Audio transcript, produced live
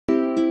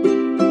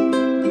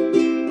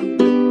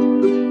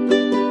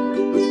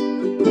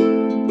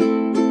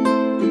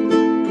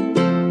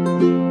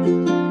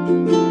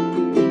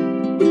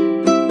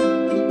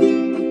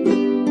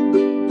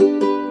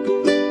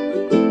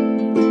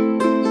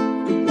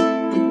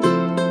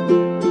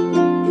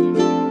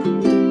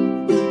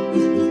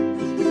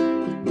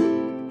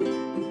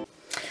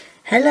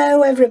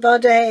Hello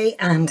everybody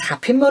and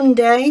happy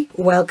Monday.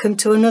 Welcome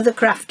to another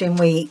crafting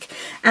week,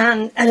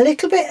 and a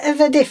little bit of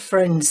a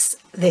difference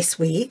this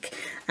week.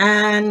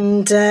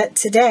 And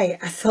today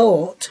I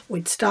thought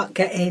we'd start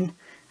getting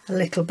a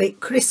little bit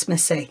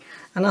Christmassy,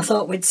 and I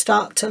thought we'd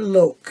start to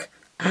look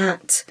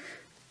at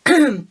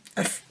a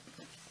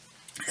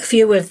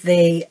few of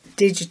the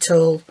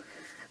digital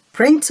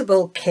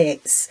printable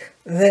kits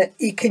that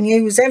you can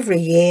use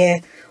every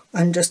year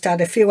and just add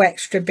a few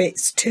extra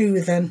bits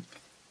to them.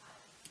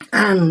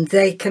 And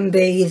they can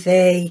be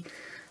the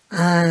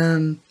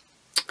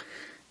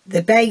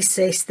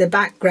basis, the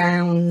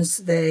backgrounds,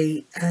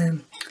 the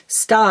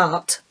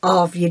start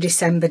of your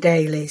December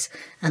dailies,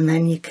 and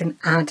then you can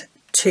add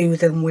to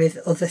them with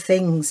other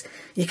things.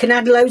 You can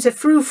add loads of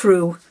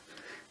frou-frou,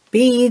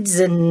 beads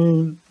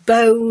and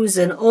bows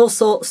and all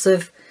sorts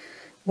of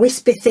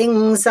wispy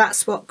things.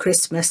 That's what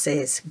Christmas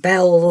is,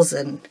 bells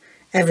and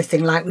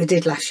everything, like we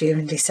did last year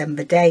in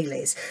December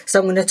dailies. So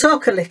I'm going to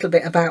talk a little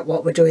bit about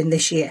what we're doing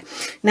this year.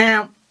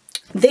 Now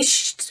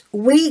this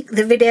week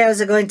the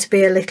videos are going to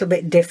be a little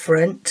bit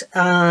different.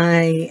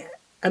 I'm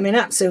in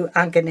absolute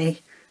agony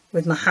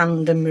with my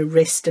hand and my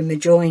wrist and my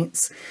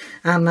joints,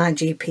 and my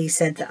GP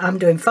said that I'm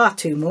doing far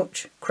too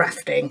much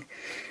crafting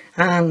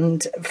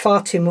and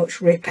far too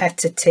much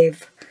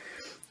repetitive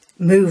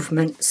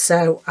movement.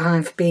 So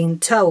I've been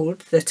told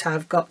that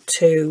I've got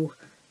to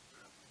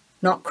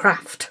not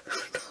craft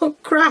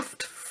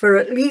for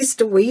at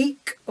least a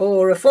week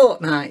or a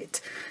fortnight.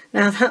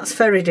 Now that's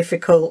very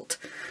difficult,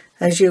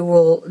 as you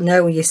will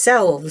know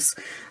yourselves.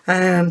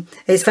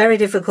 It's very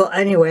difficult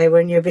anyway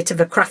when you're a bit of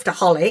a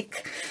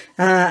craftaholic,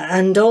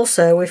 and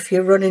also if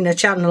you're running a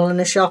channel and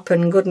a shop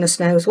and goodness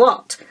knows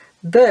what.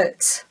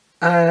 But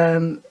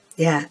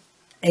yeah,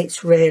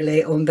 it's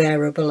really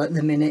unbearable at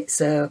the minute,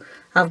 so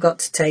I've got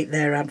to take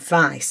their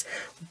advice.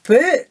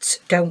 But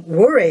don't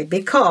worry,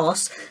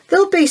 because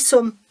there'll be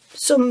some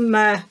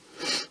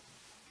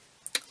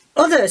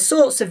other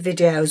sorts of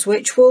videos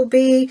which will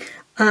be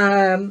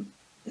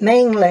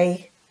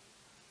mainly,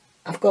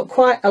 I've got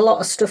quite a lot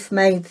of stuff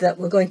made that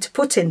we're going to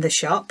put in the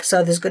shop,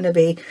 so there's going to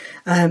be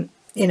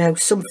you know,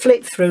 some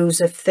flip throughs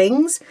of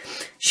things,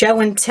 show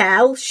and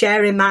tell,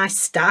 sharing my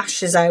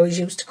stash as I always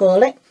used to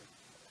call it,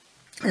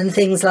 and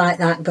things like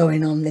that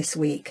going on this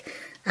week.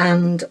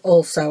 And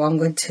also I'm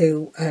going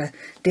to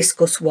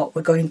discuss what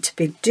we're going to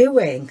be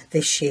doing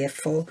this year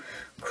for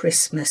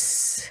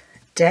Christmas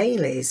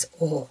dailies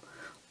or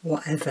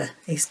whatever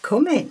is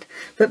coming.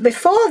 But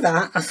before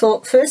that, I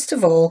thought first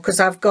of all,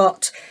 because I've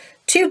got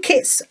two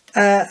kits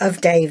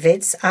of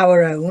David's,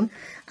 our own,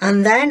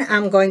 and then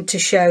I'm going to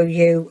show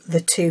you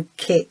the two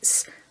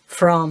kits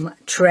from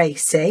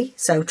Tracie,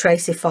 so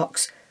Tracie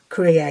Fox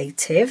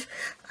Creative,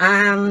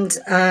 and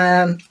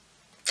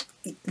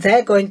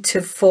they're going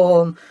to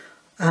form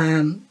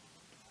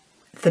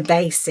the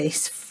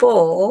basis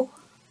for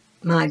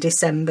my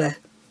December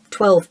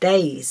 12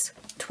 days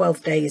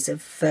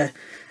of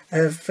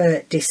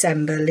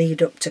December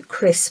lead up to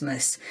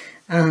Christmas,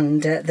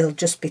 and they'll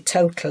just be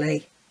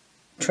totally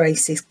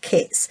Tracie's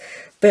kits.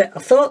 But I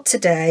thought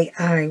today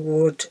I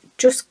would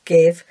just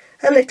give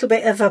a little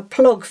bit of a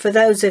plug for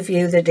those of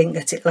you that didn't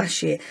get it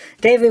last year.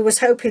 David was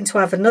hoping to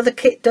have another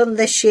kit done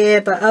this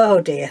year, but oh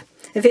dear,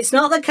 if it's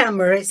not the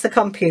camera, it's the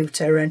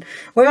computer, and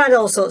we've had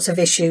all sorts of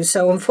issues,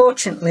 so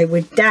unfortunately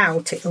we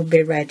doubt it'll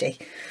be ready.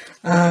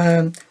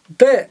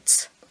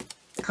 But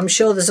I'm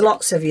sure there's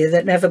lots of you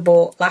that never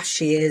bought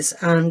last year's,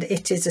 and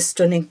it is a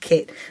stunning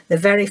kit. The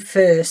very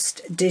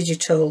first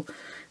digital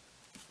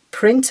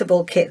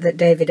printable kit that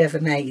David ever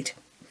made.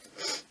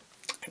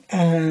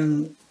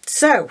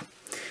 So,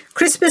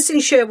 Christmas in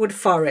Sherwood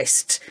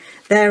Forest.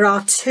 There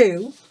are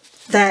two.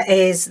 There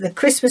is the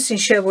Christmas in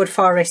Sherwood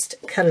Forest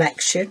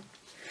collection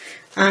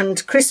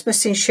and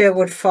Christmas in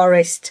Sherwood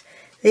Forest,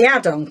 the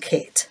add-on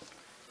kit.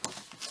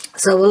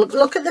 So we'll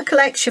look at the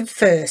collection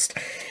first.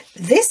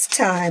 This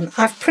time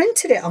I've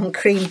printed it on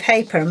cream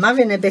paper. I'm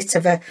having a bit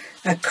of a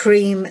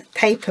cream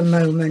paper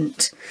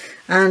moment,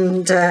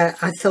 and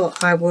I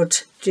thought I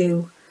would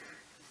do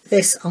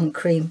this on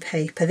cream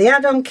paper. The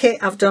add-on kit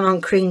I've done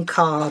on cream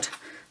card,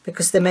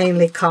 because they're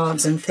mainly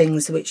cards and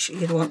things which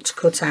you'd want to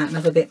cut out and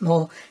have a bit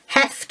more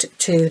heft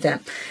to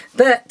them.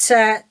 But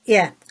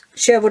yeah,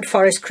 Sherwood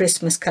Forest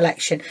Christmas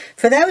collection.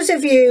 For those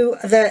of you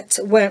that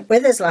weren't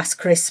with us last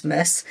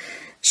Christmas,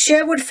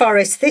 Sherwood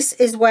Forest, this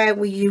is where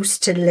we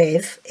used to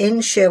live, in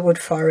Sherwood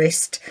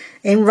Forest,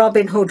 in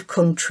Robin Hood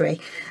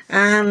country.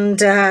 And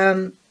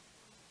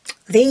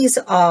these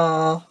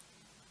are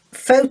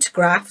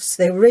photographs.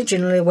 They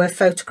originally were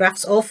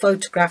photographs, all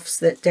photographs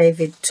that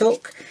David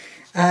took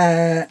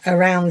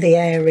around the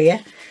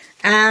area.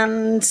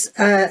 And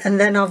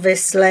then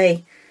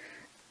obviously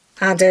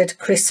added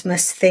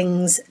Christmas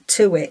things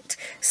to it.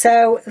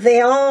 So they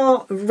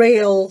are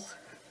real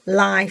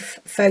life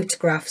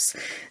photographs.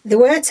 They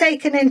were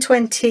taken in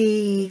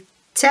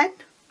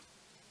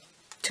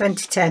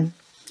 2010.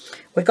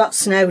 We got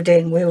snowed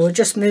in. We were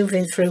just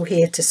moving through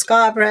here to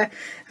Scarborough,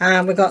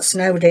 and we got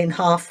snowed in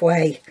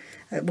halfway.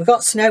 We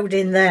got snowed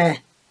in there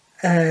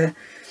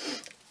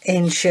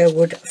in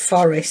Sherwood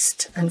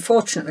Forest.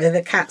 Unfortunately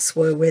the cats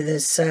were with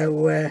us, so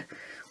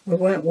we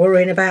weren't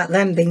worrying about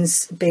them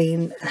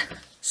being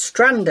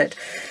stranded.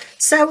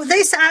 So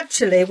this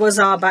actually was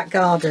our back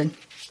garden,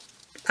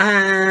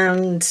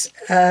 and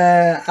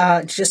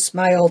just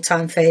my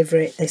all-time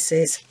favourite. This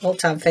is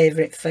all-time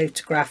favourite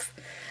photograph.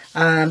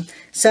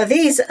 So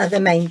these are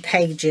the main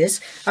pages.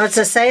 As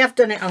I say, I've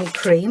done it on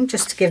cream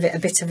just to give it a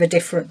bit of a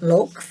different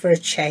look for a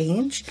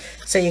change.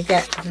 So you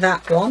get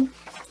that one.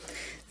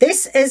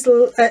 This is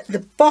at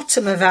the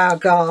bottom of our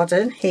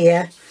garden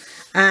here,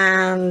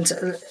 and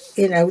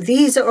you know,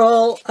 these are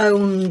all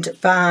owned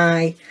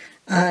by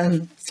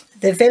the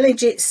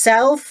village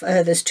itself.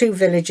 There's 2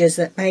 villages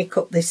that make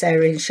up this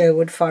area in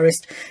Sherwood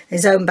Forest.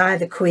 Is owned by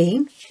the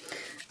Queen,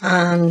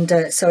 and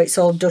so it's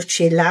all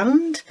duchy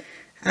land,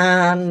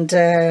 and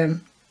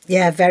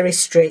yeah, very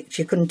strict.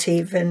 You couldn't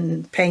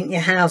even paint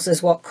your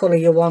houses what colour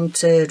you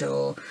wanted,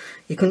 or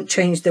you couldn't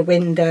change the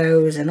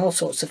windows and all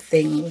sorts of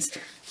things.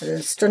 A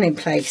stunning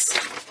place.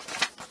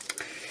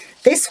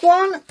 This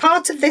one,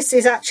 part of this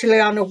is actually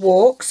on a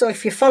walk, so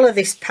if you follow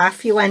this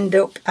path you end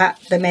up at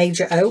the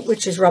major oak,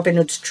 which is Robin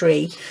Hood's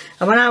tree.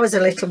 And when I was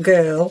a little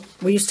girl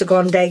we used to go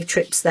on day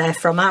trips there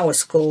from our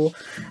school,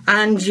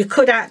 and you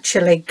could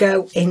actually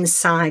go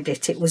inside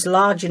it. It was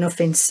large enough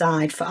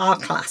inside for our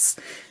class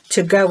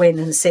to go in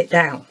and sit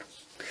down.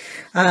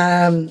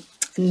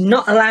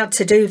 Not allowed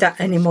to do that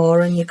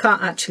anymore, and you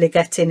can't actually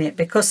get in it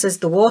because as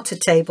the water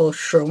table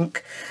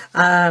shrunk,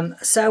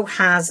 so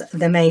has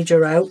the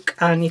major oak,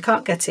 and you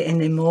can't get it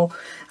anymore,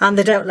 and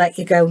they don't let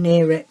you go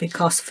near it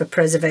because for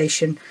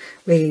preservation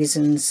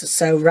reasons,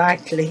 so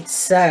rightly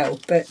so.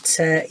 But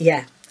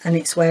yeah, and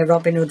it's where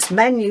Robin Hood's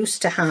men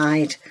used to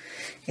hide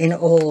in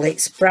all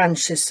its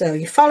branches. So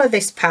you follow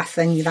this path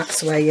and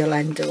that's where you'll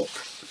end up.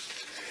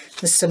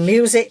 There's some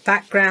music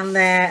background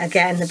there,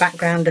 again the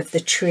background of the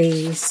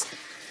trees.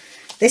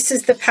 This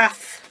is the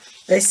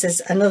path. This is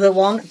another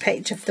one, a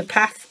page of the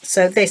path.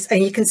 So this,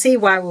 and you can see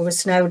why we were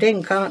snowed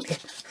in, can't you?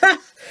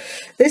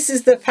 This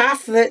is the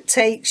path that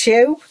takes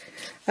you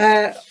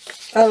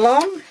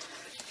along.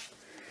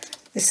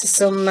 This is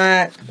some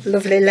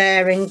lovely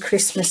layering,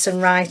 Christmas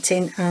and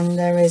writing, and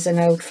there is an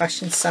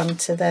old-fashioned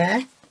Santa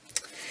there.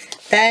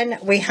 Then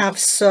we have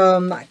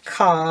some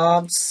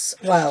cards.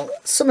 Well,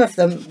 some of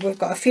them, we've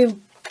got a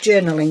few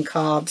journaling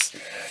cards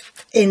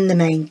in the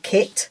main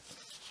kit.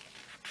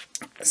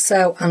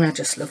 So, and I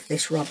just love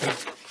this robin.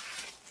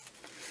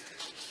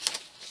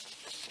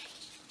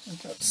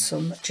 I've got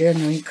some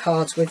journaling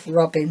cards with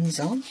robins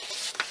on.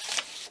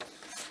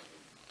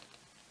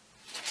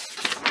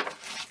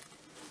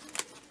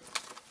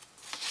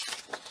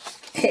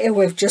 Here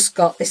we've just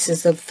got, this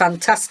is a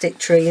fantastic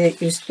tree that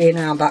used to be in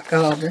our back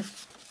garden.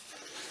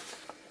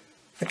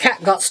 The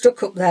cat got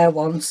stuck up there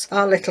once.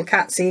 Our little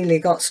cat Seeley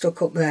got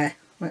stuck up there.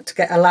 We had to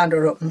get a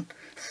ladder up and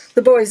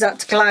the boys had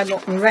to climb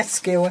up and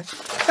rescue her.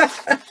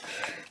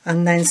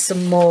 And then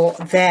some more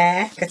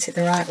there, get it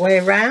the right way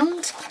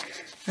around.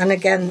 And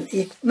again,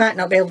 you might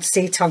not be able to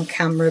see it on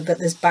camera, but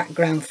there's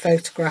background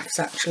photographs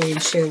actually in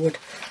Sherwood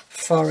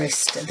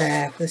Forest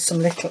there with some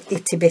little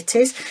itty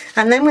bitties.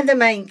 And then with the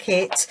main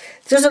kit,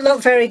 it doesn't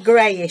look very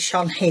greyish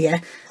on here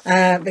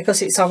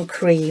because it's on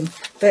cream,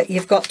 but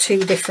you've got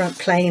 2 different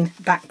plain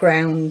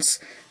backgrounds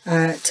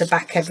to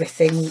back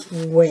everything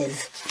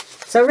with.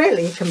 So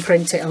really you can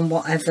print it on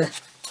whatever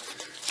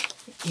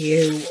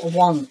you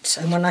want,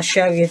 and when I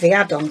show you the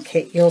add-on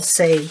kit you'll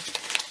see,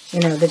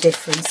 you know, the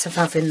difference of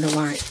having the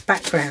white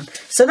background.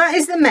 So that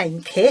is the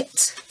main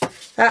kit.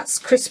 That's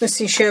Christmas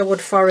in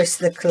Sherwood Forest,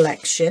 the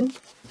collection.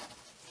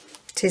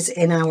 It is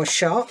in our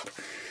shop,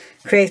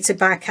 created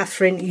by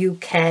Catherine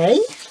UK.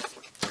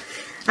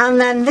 And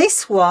then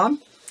this one,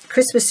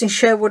 Christmas in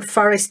Sherwood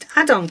Forest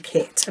add-on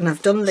kit, and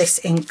I've done this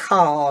in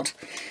card,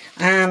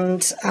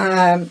 and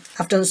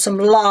I've done some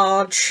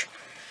large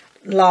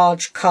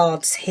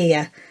cards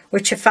here,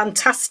 which are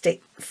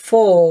fantastic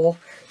for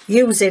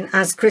using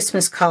as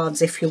Christmas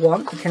cards if you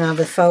want. You can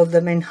either fold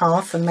them in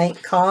half and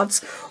make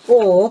cards,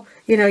 or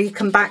you know, you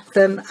can back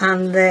them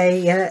and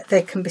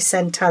they can be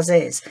sent as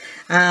is.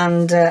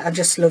 And I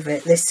just love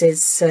it. This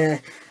is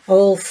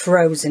all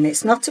frozen.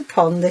 It's not a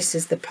pond. This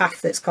is the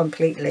path that's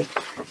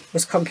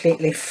was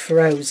completely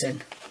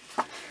frozen.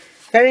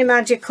 Very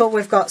magical.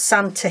 We've got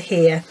Santa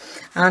here,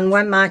 and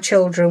when my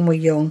children were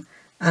young,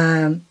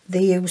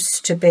 they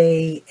used to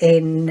be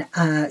in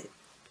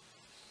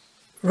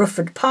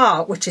Rufford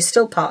Park, which is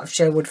still part of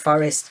Sherwood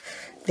Forest.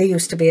 There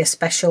used to be a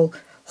special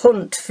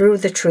hunt through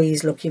the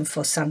trees looking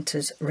for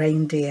Santa's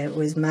reindeer. It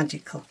was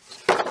magical.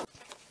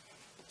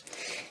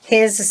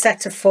 Here's a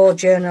set of 4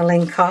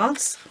 journaling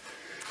cards.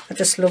 I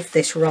just love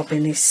this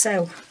robin. He's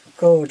so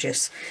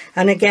gorgeous,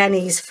 and again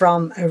he's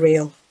from a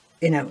real,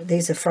 you know,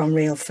 these are from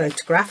real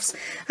photographs.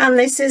 And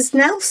this is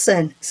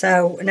Nelson.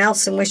 So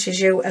Nelson wishes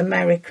you a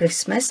Merry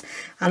Christmas.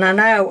 And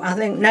I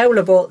think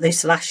Nola bought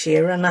this last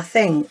year, and I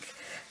think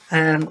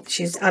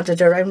she's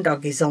added her own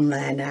doggies on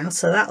there now,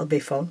 so that'll be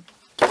fun.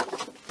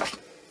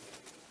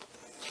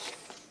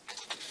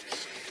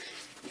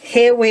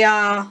 Here we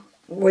are.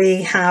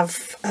 We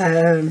have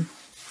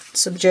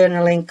some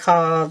journaling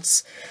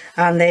cards,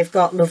 and they've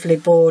got lovely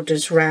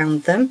borders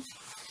round them.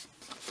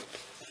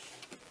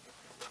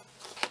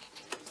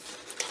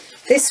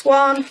 This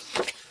one,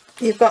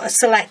 you've got a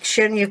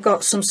selection, you've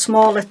got some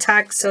smaller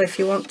tags, so if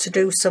you want to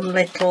do some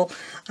little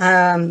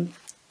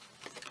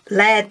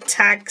layered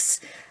tags,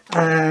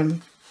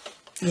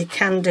 you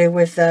can do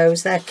with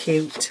those. They're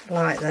cute, I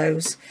like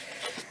those.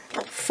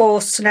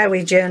 4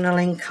 snowy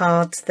journaling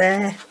cards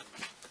there.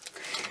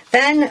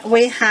 Then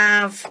we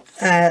have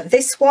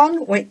this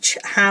one, which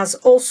has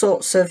all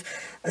sorts of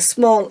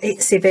small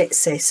itsy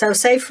bitsy. So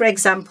say for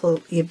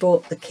example you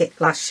bought the kit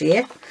last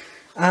year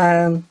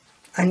and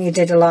you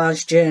did a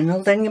large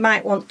journal, then you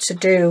might want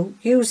to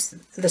use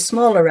the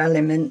smaller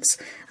elements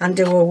and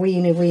do a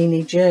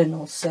weeny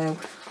journal. So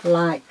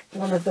like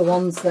one of the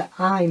ones that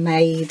I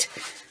made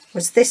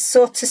was this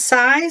sort of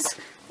size,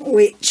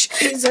 which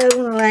is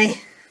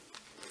only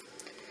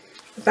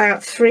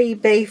about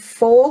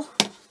 3B4,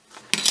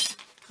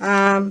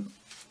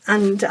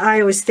 and I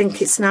always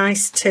think it's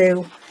nice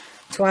to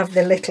have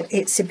the little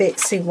itsy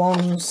bitsy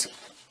ones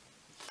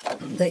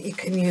that you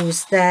can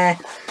use there.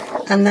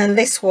 And then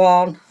this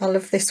one, I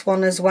love this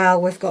one as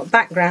well. We've got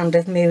background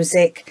of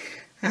music,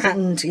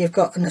 and you've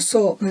got an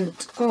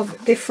assortment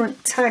of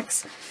different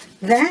tags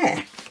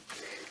there.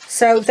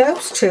 So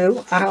those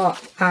two are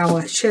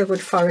our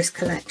Sherwood Forest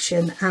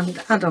collection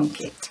and add-on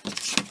kit.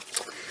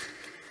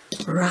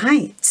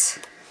 Right,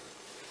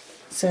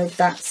 so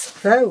that's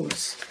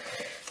those.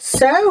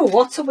 So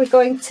what are we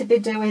going to be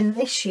doing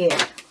this year?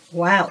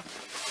 Well,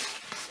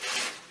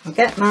 I'll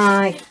get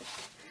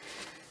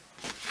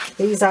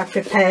these I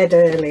prepared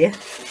earlier.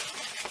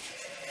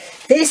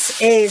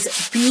 This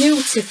is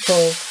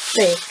beautiful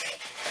thick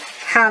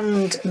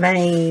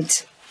handmade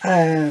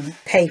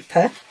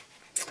paper.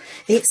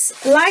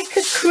 It's like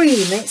a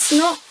cream, it's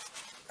not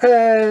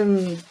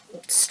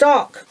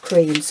stark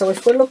cream, so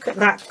if we look at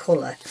that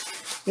colour,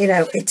 you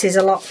know, it is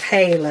a lot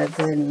paler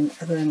than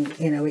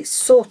you know, it's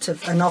sort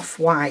of an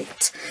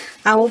off-white.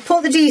 I will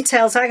put the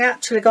details, I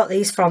actually got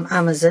these from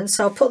Amazon,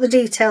 so I'll put the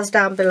details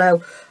down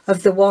below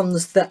of the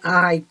ones that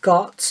I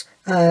got.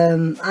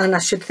 And I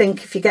should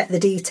think if you get the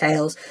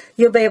details,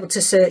 you'll be able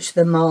to search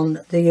them on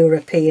the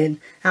European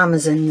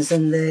Amazons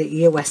and the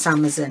US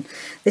Amazon.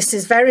 This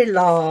is very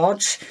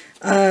large.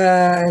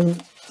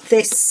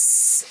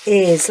 This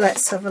is,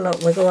 let's have a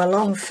look, we go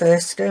along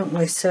first, don't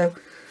we? So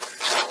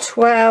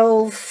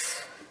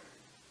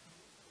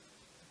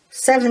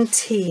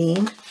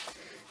 17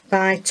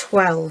 by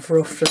 12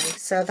 roughly,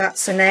 so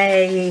that's an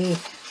A.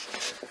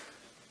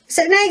 Is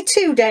it an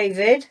A2,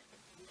 David?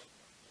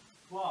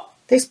 What?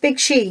 This big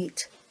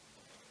sheet?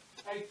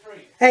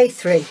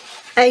 A3.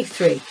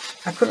 A3.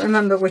 I couldn't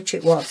remember which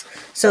it was.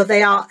 So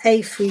they are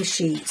A3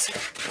 sheets.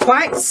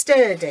 Quite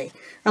sturdy.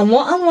 And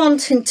what I'm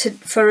wanting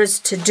for us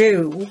to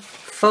do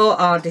for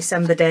our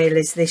December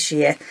dailies this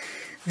year,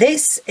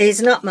 this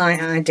is not my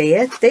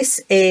idea. This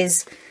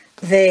is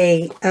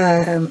the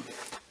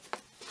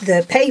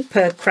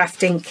paper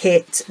crafting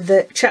kit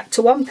that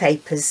Chapter 1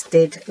 Papers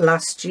did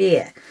last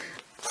year.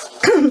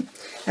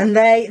 And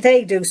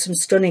they do some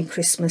stunning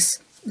Christmas.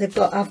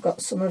 I've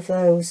got some of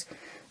those.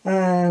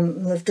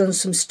 They've done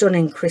some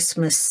stunning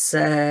Christmas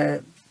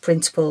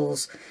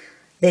printables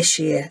this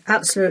year.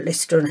 Absolutely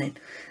stunning.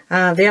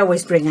 They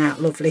always bring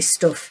out lovely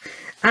stuff.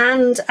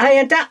 And I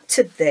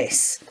adapted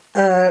this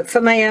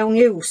for my own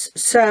use.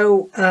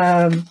 So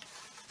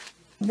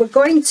we're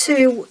going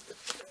to,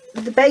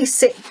 the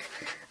basic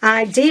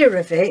idea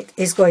of it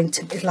is going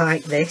to be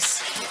like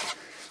this.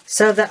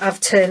 So that I've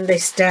turned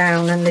this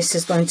down, and this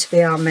is going to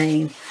be our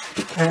main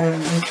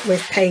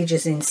with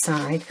pages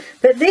inside.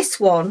 But this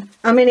one,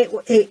 I mean,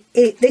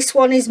 this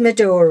one is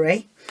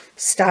Midori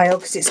style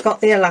because it's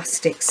got the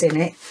elastics in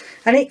it,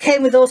 and it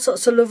came with all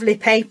sorts of lovely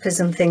papers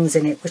and things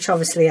in it, which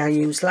obviously I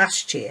used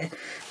last year.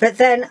 But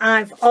then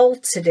I've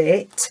altered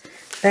it.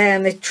 There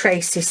are the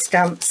Tracie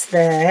stamps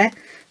there.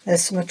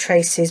 There's some of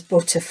Tracie's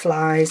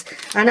butterflies,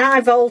 and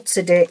I've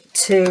altered it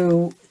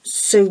to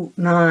suit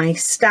my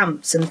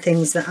stamps and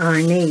things that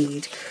I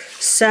need.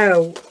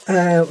 So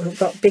we've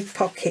got big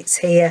pockets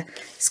here.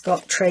 It's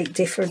got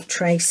different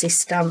Tracie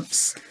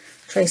stamps,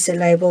 Tracie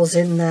labels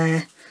in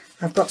there.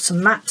 I've got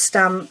some map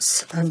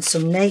stamps and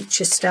some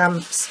nature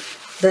stamps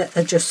that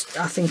are just,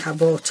 I think I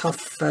bought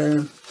off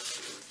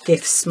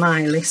Gift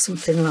Smiley,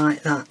 something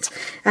like that.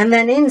 And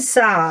then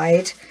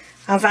inside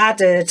I've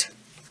added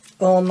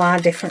all my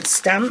different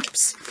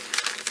stamps.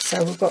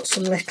 So we've got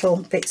some little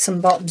bits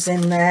and bobs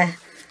in there,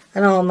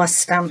 and all my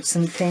stamps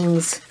and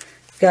things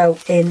go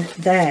in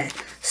there.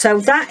 So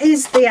that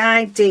is the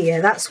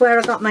idea. That's where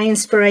I got my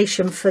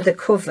inspiration for the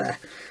cover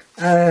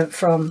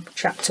from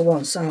Chapter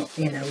 1. So,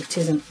 you know, it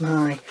isn't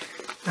my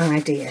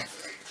idea.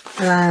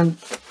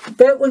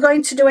 But we're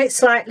going to do it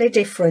slightly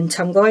different.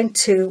 We're going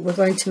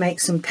to make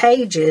some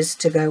pages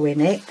to go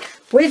in it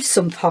with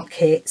some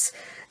pockets,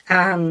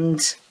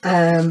 and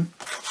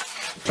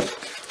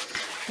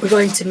we're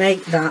going to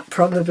make that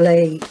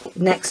probably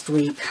next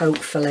week,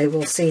 hopefully.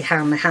 We'll see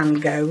how my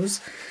hand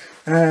goes.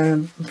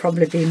 I'm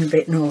probably being a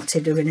bit naughty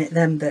doing it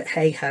then, but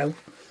hey ho.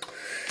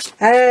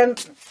 And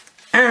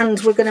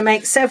we're going to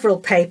make several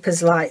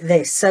papers like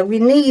this, so we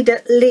need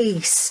at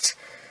least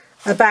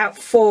about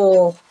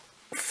four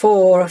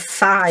or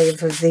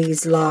five of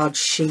these large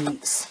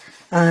sheets.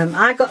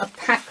 I got a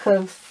pack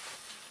of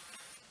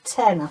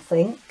 10, I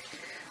think,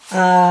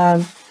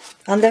 and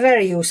they're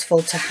very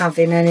useful to have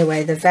in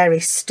anyway. They're very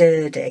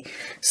sturdy,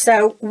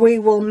 so we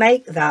will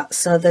make that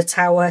so that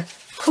our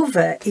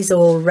cover is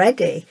all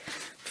ready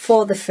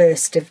for the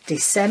 1st of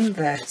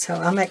December. So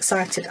I'm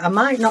excited. I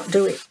might not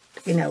do it,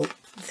 you know,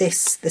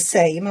 this the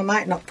same. I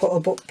might not put a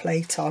book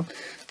plate on,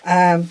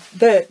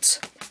 but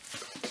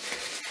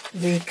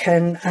we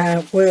can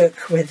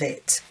work with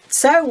it.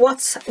 So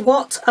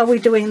what are we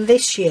doing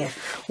this year?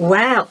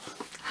 Well,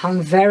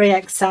 I'm very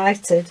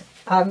excited.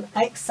 I'm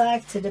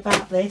excited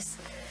about this.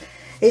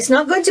 It's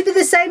not going to be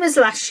the same as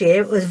last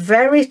year. It was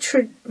very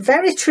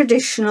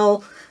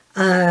traditional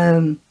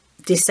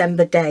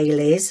December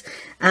dailies,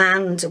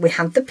 and we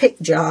had the pick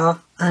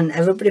jar, and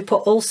everybody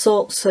put all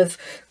sorts of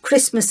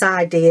Christmas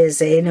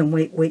ideas in, and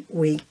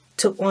we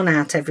took one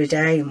out every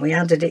day and we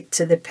added it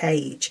to the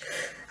page.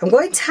 I'm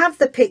going to have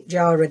the pick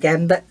jar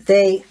again, but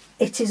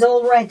it is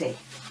all ready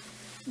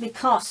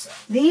because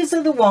these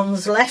are the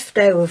ones left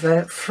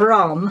over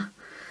from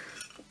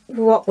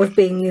what we've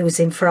been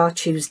using for our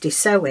Tuesday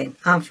sewing.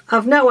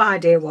 I've no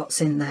idea what's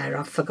in there,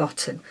 I've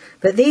forgotten,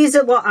 but these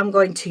are what I'm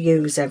going to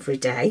use every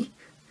day,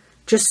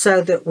 just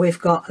so that we've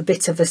got a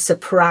bit of a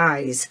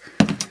surprise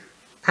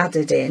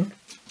added in.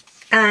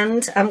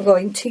 And I'm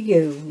going to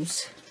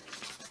use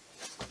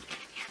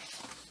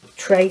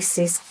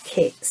Tracie's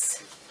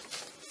kits,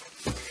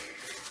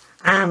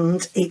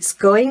 and it's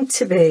going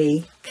to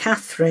be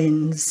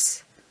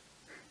Catherine's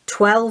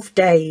 12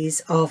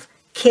 days of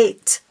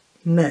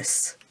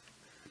Kitmas.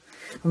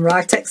 I'm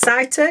right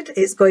excited.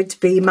 It's going to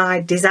be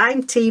my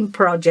design team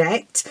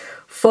project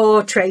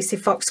for Tracie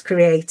Fox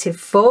Creative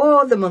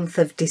for the month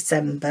of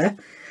December,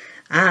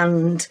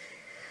 and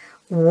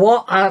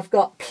what I've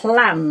got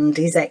planned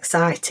is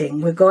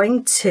exciting. We're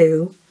going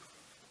to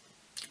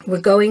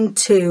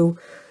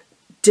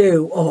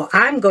do, or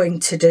I'm going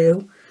to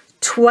do,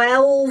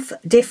 12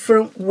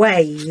 different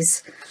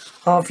ways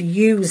of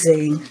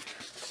using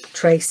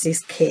Tracie's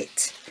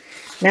kit.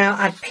 Now,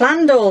 I'd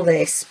planned all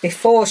this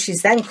before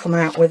she's then come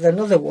out with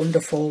another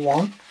wonderful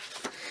one,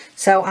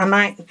 so I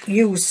might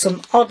use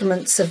some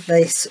oddments of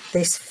this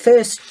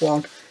first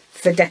one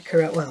for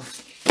decorate, well,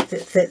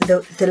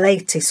 the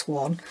latest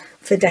one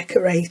for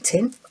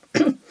decorating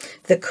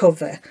the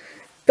cover.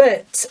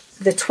 But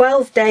the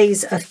 12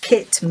 days of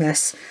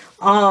Kitmas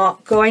are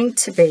going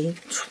to be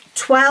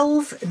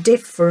 12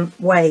 different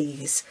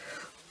ways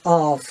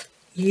of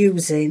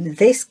using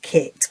this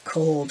kit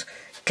called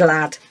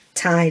Glad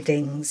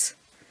Tidings,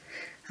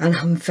 and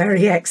I'm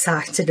very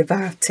excited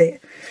about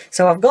it.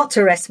 So I've got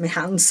to rest my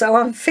hands so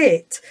I'm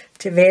fit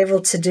to be able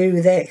to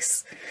do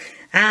this.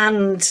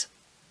 And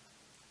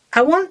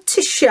I want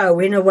to show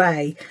in a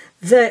way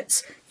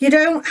that you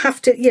don't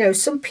have to, you know,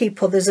 some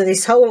people, there's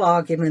this whole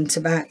argument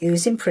about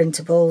using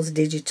printables,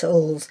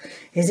 digitals,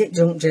 is it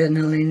junk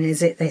journaling,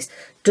 is it this?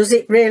 Does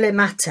it really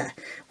matter?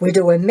 We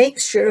do a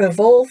mixture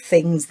of all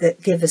things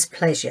that give us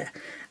pleasure,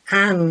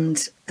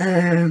 and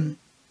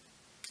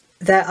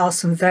there are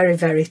some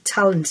very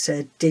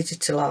talented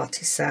digital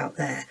artists out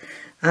there,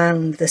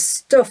 and the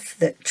stuff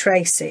that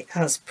Tracie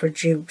has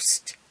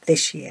produced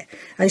this year,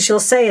 and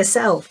she'll say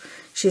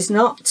herself, she's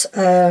not,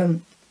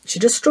 she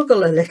does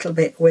struggle a little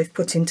bit with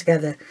putting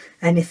together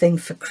anything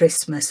for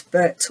Christmas,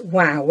 but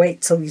wow,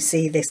 wait till you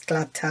see this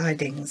Glad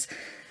Tidings.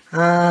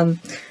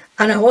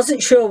 And I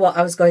wasn't sure what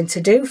I was going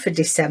to do for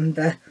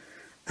December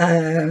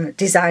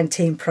design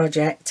team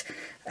project,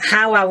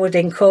 how I would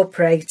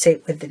incorporate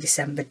it with the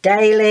December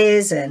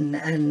dailies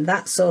and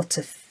that sort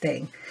of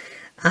thing.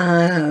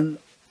 And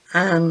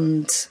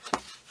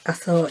I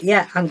thought,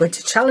 yeah, I'm going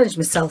to challenge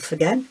myself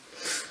again,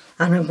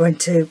 and I'm going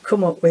to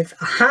come up with,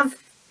 I have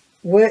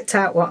worked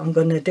out what I'm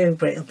going to do,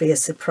 but it'll be a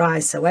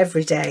surprise. So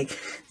every day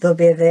there'll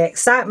be the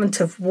excitement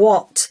of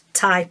what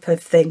type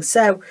of thing.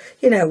 So,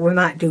 you know, we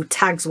might do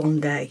tags one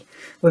day,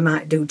 we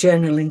might do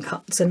journaling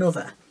cards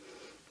another.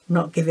 I'm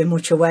not giving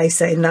much away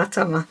saying that,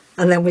 am I?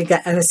 And then we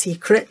get a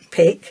secret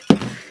pick.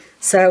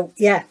 So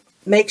yeah,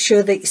 make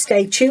sure that you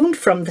stay tuned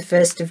from the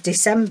 1st of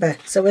December.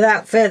 So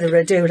without further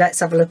ado, let's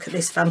have a look at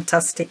this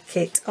fantastic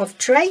kit of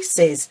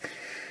Tracie's.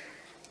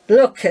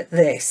 Look at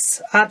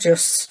this. I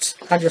just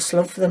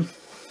love them.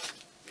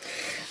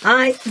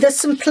 There's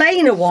some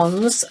plainer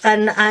ones,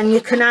 and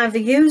you can either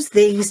use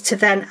these to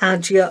then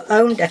add your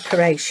own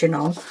decoration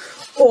on,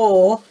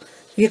 or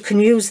you can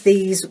use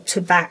these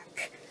to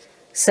back.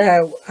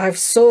 So I've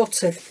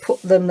sort of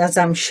put them as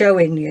I'm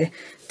showing you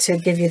to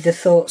give you the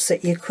thoughts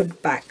that you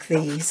could back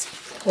these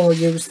or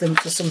use them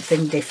for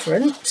something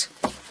different.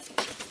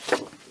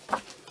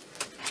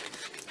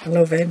 I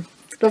love him.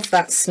 Love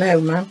that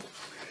snowman.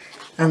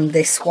 And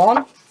this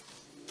one.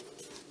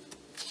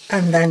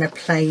 And then a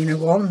plainer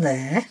one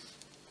there.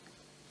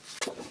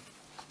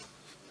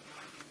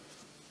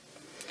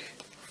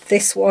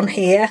 This one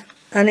here,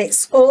 and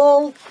it's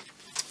all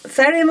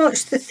very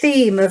much the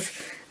theme of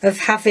of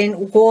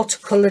having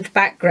watercoloured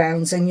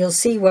backgrounds, and you'll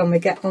see when we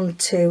get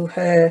onto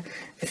her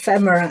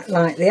ephemera,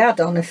 like the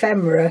add-on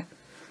ephemera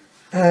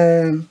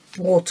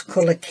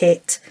watercolour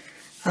kit,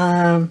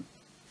 the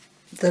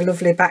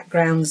lovely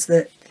backgrounds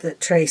that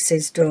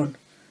Tracie's done.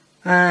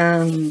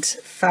 And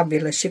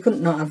fabulous. You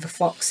couldn't not have a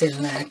fox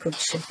in there, could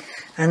she?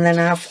 And then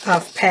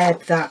I've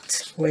paired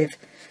that with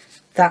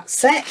that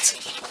set.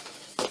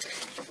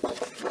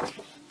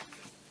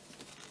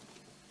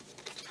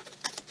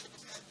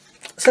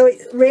 So it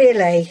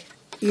really,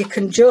 you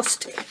can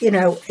just, you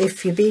know,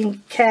 if you're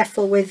being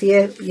careful with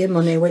your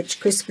money,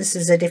 which Christmas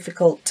is a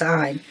difficult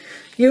time,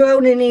 you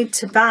only need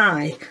to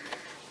buy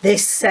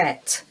this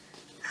set,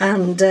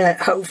 and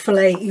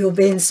hopefully you'll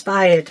be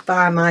inspired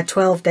by my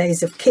 12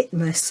 days of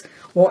Kitmas,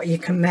 what you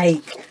can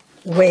make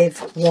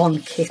with one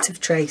kit of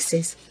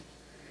Tracie's.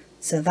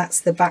 So that's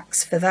the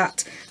backs for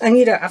that, and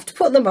you don't have to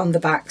put them on the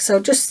back.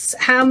 So just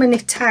how many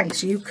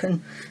tags you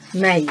can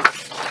make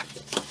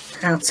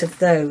out of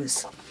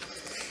those.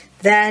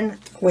 Then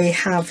we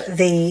have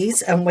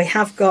these, and we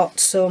have got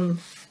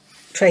some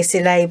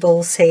Tracie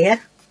labels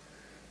here.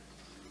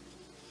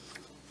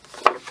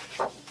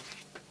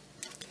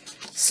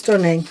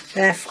 Stunning.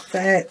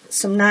 They're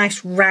some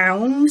nice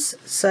rounds,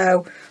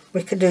 so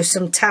we can do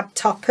some tab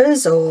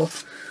toppers, or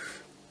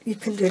you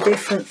can do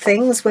different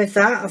things with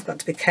that. I've got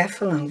to be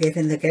careful, I'm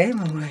giving the game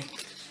away.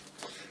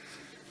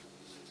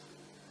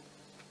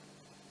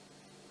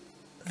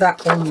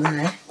 That one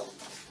there.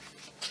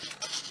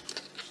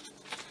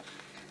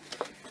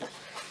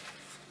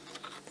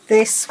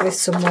 This with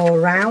some more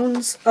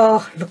rounds.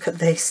 Oh, look at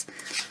this.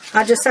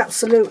 I just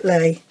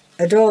absolutely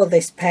adore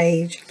this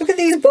page. Look at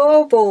these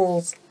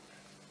baubles.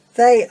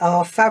 They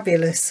are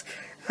fabulous.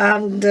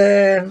 And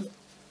I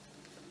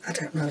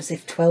don't know as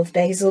if 12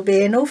 days will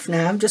be enough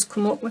now. I've just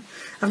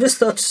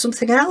thought of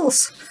something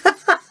else.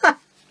 Oh,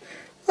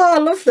 I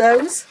love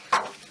those.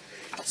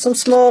 Some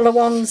smaller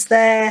ones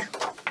there.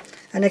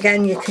 And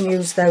again, you can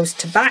use those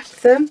to back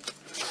them.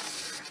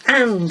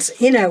 And,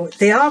 you know,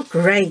 they are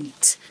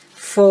great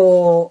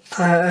for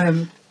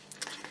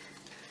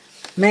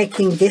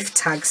making gift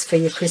tags for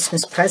your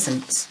Christmas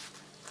presents.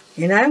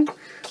 You know,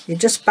 you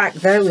just back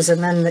those,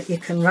 and then that you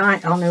can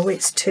write on who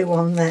it's to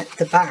on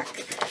the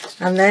back,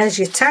 and there's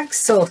your tags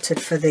sorted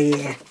for the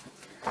year.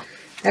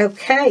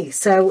 Okay,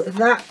 so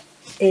that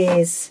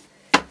is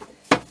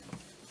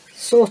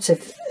sort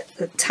of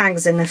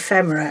tags and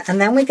ephemera,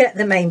 and then we get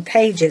the main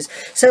pages.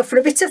 So for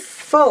a bit of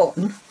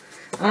fun,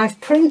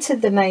 I've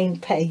printed the main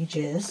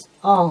pages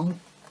on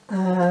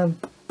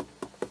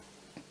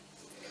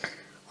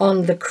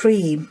the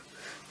cream,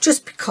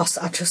 just because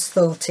I just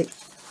thought it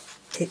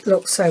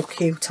looks so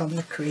cute on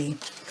the cream.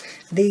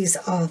 These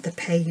are the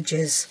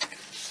pages,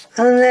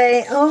 and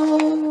they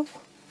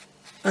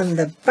and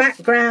the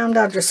background,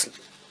 I just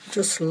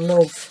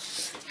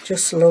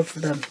love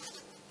them.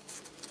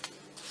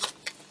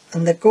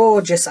 And the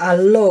gorgeous, I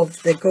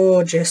love the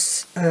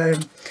gorgeous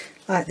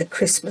like the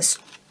Christmas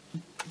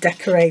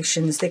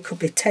decorations. They could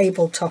be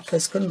table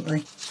toppers, couldn't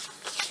they?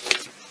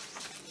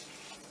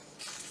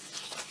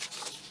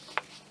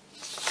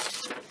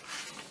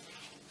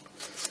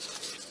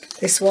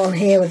 This one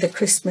here with the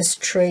Christmas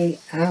tree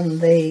and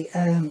the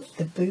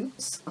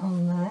boots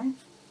on there.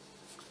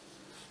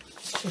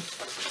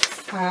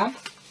 Fab.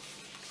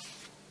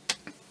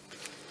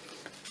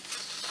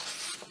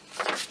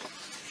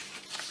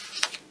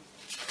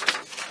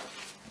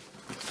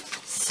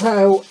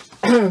 So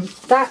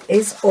that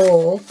is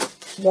all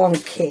one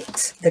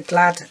kit, the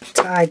Glad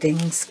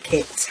Tidings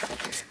kit,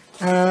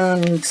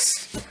 and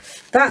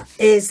that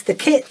is the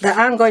kit that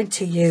I'm going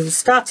to use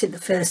starting the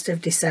 1st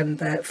of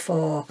December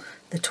for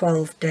the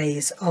 12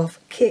 days of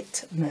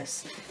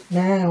Kitmas.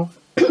 Now,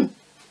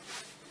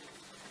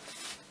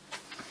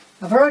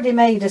 I've already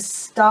made a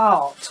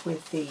start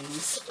with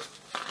these,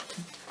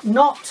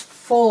 not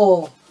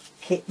for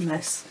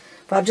Kitmas,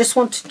 but I just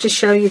wanted to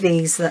show you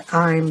these that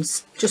I'm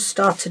just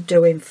started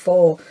doing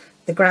for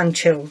the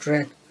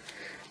grandchildren.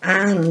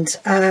 And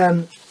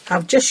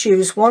I've just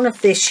used one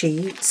of the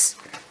sheets,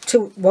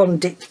 one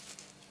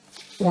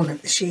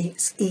of the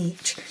sheets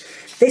each.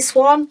 This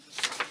one,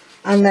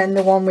 and then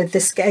the one with the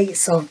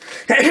skates on.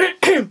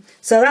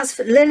 So that's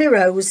for Lily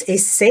Rose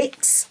is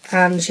 6,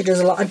 and she does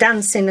a lot of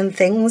dancing and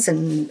things,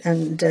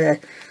 and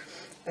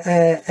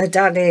her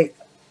daddy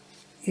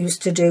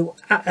used to do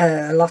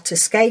a lot of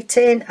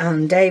skating,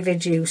 and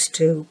David used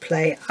to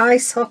play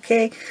ice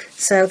hockey.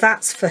 So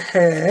that's for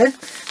her,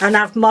 and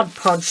I've Mod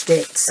Podged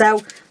it.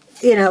 So,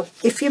 you know,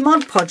 if you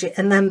Mod Podge it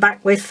and then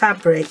back with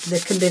fabric, they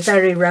can be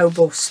very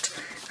robust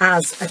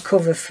as a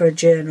cover for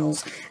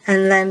journals.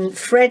 And then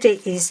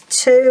Freddie is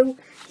 2.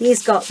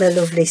 He's got the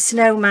lovely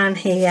snowman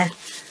here,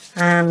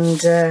 and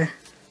the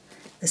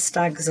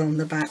stags on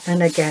the back,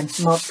 and again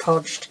Mod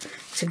Podged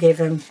to give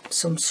them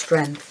some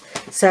strength.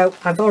 So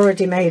I've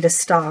already made a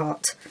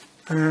start.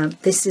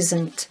 This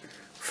isn't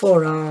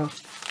for our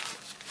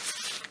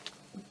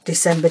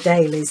December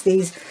dailies.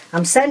 These,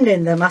 I'm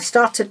sending them. I've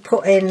started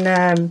putting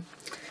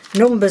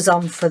numbers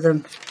on for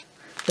them.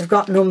 They've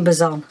got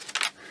numbers on.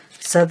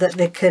 so that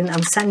they can,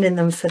 I'm sending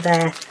them for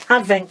their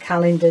advent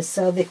calendars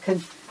so they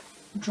can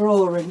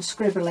draw and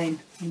scribble in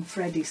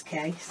Freddie's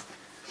case.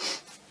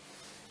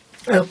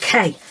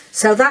 Okay,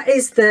 so that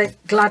is the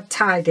Glad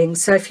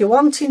Tidings. So if you're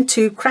wanting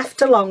to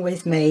craft along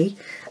with me,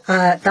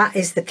 that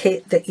is the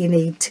kit that you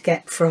need to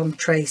get from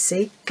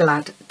Tracie,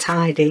 Glad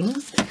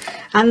Tidings.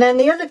 And then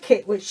the other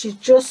kit which she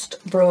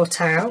just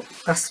brought out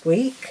last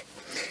week,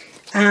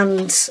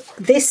 and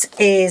this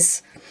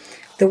is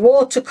the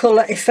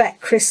Watercolour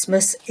Effect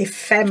Christmas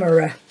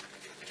Ephemera.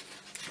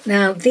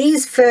 Now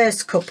these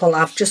first couple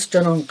I've just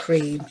done on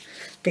cream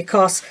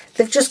because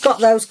they've just got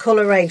those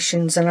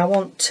colorations, and I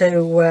want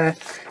to,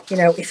 you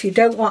know, if you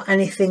don't want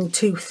anything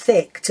too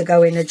thick to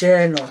go in a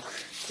journal,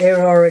 they've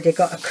already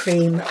got a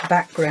cream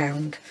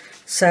background.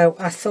 So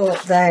I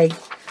thought they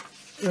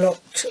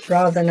looked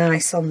rather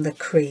nice on the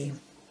cream.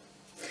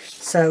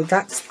 So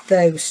that's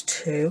those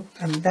two,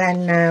 and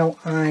then now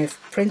I've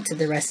printed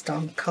the rest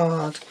on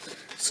card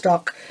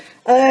stock,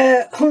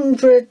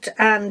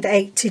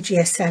 180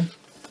 GSM.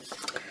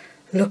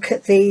 Look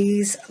at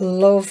these,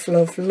 love,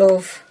 love,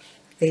 love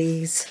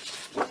these.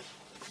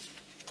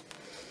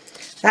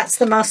 That's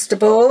the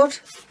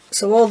masterboard,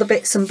 so all the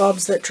bits and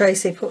bobs that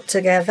Tracie put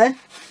together,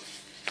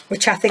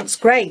 which I think's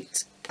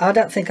great. I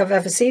don't think I've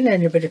ever seen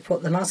anybody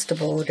put the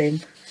masterboard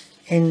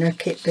in a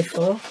kit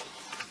before.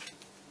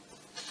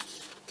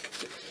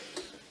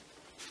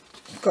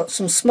 Got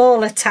some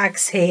smaller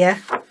tags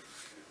here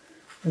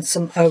and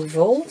some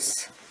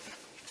ovals.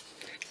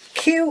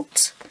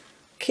 Cute,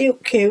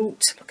 cute,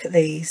 cute. Look at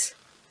these.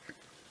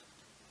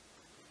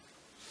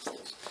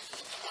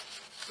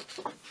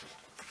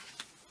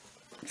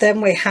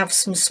 Then we have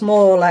some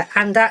smaller,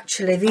 and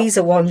actually these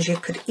are ones you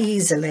could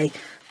easily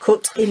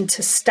cut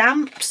into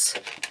stamps.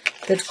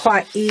 They'd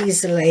quite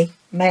easily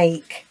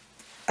make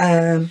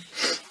a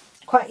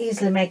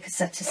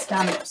set of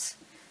stamps.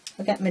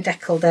 I'll get my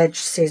deckled edge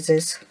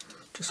scissors.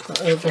 Just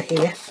got over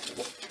here,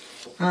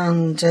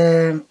 and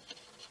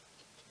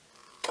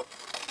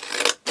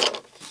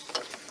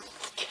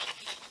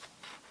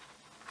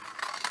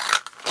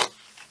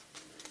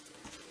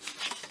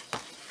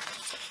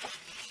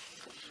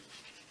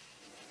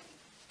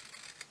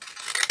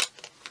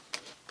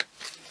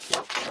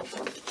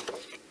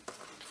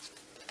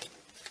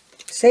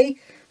see, I'm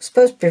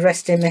supposed to be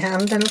resting my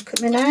hand, and look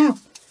at me now.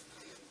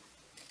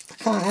 I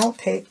can't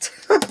help it.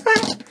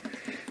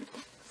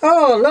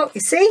 Oh, look,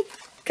 you see?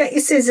 Get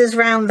your scissors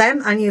round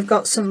them and you've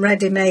got some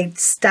ready-made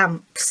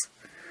stamps,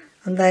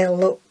 and they'll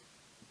look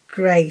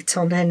great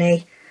on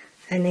any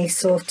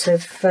sort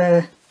of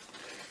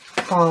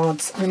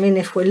cards. I mean,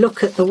 if we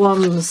look at the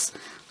ones,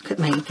 look at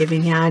me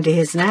giving you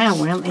ideas now,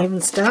 we haven't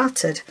even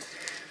started.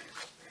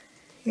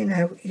 You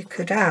know, you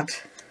could add,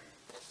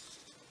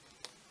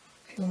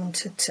 if you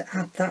wanted to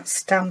add that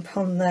stamp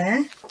on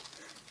there,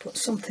 put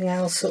something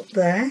else up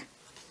there.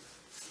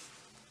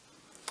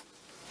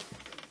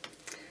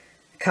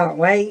 Can't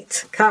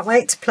wait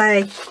to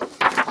play.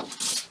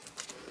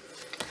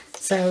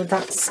 So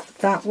that's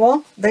that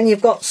one. Then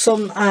you've got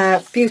some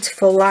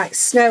beautiful like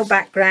snow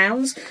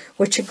backgrounds,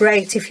 which are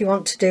great if you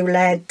want to do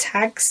layered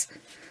tags,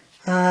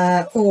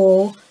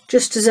 or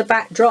just as a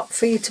backdrop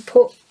for you to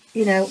put,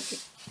 you know,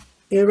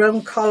 your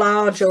own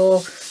collage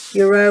or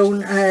your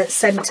own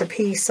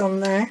centerpiece on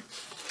there.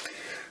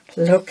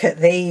 Look at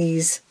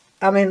these.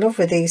 I'm in love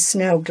with these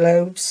snow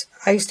globes.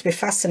 I used to be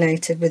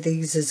fascinated with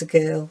these as a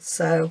girl,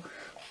 so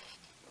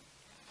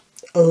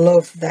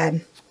love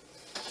them.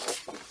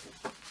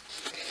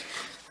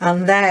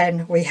 And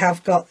then we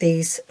have got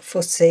these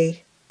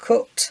fussy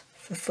cut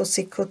for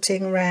fussy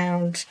cutting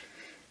round,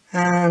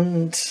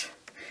 and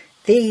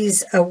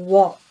these are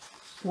what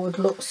would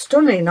look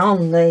stunning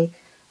on the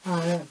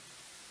let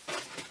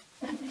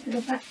me go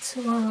back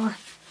to our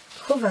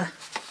cover.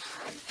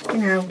 You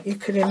know, you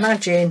could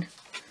imagine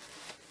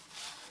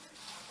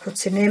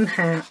cutting him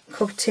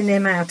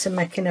out and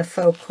making a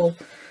focal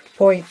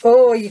point,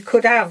 or you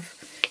could have,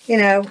 you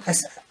know,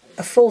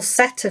 a full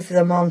set of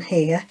them on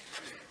here.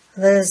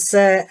 There's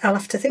I'll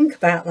have to think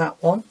about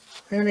that one.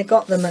 I only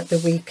got them at the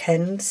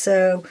weekend,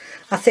 so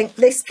I think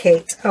this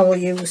kit I will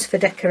use for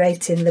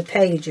decorating the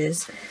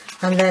pages,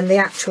 and then the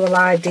actual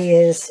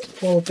ideas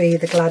will be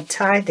the Glad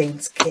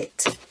Tidings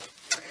kit.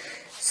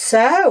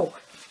 So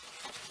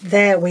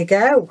there we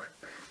go.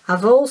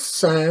 I've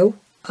also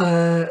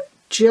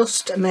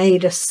just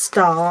made a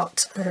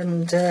start,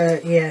 and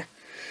yeah,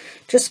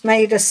 just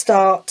made a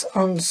start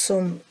on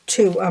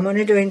I'm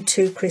only doing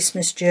 2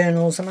 Christmas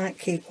journals. I might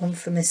keep one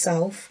for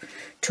myself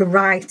to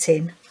write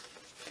in.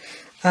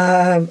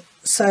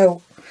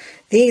 So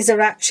these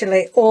are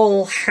actually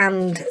all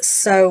hand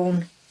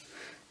sewn,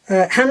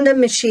 hand and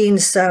machine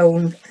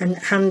sewn and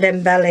hand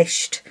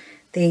embellished,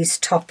 these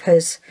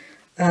toppers.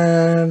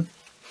 They're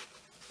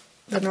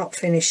not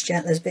finished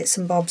yet. There's bits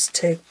and bobs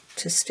to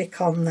stick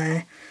on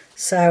there.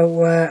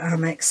 So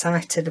I'm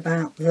excited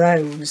about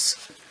those.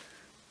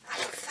 I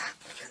love that.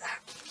 Look at that.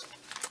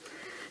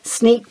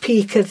 Sneak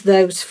peek of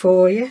those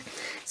for you.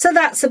 So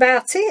that's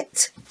about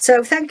it.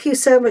 So thank you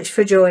so much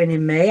for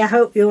joining me. I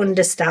hope you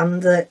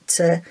understand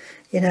that,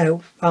 you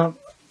know,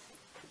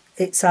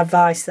 it's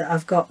advice that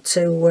I've got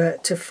to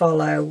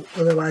follow,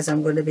 otherwise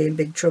I'm going to be in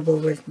big trouble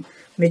with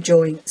my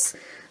joints.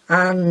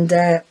 And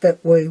but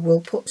we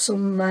will put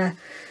some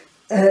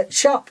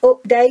shop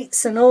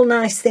updates and all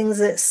nice things,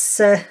 that's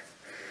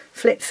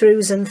flip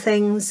throughs and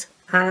things,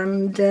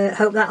 and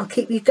hope that'll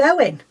keep you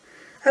going.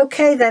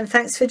 Okay then,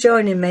 thanks for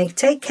joining me.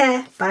 Take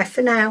care. Bye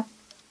for now.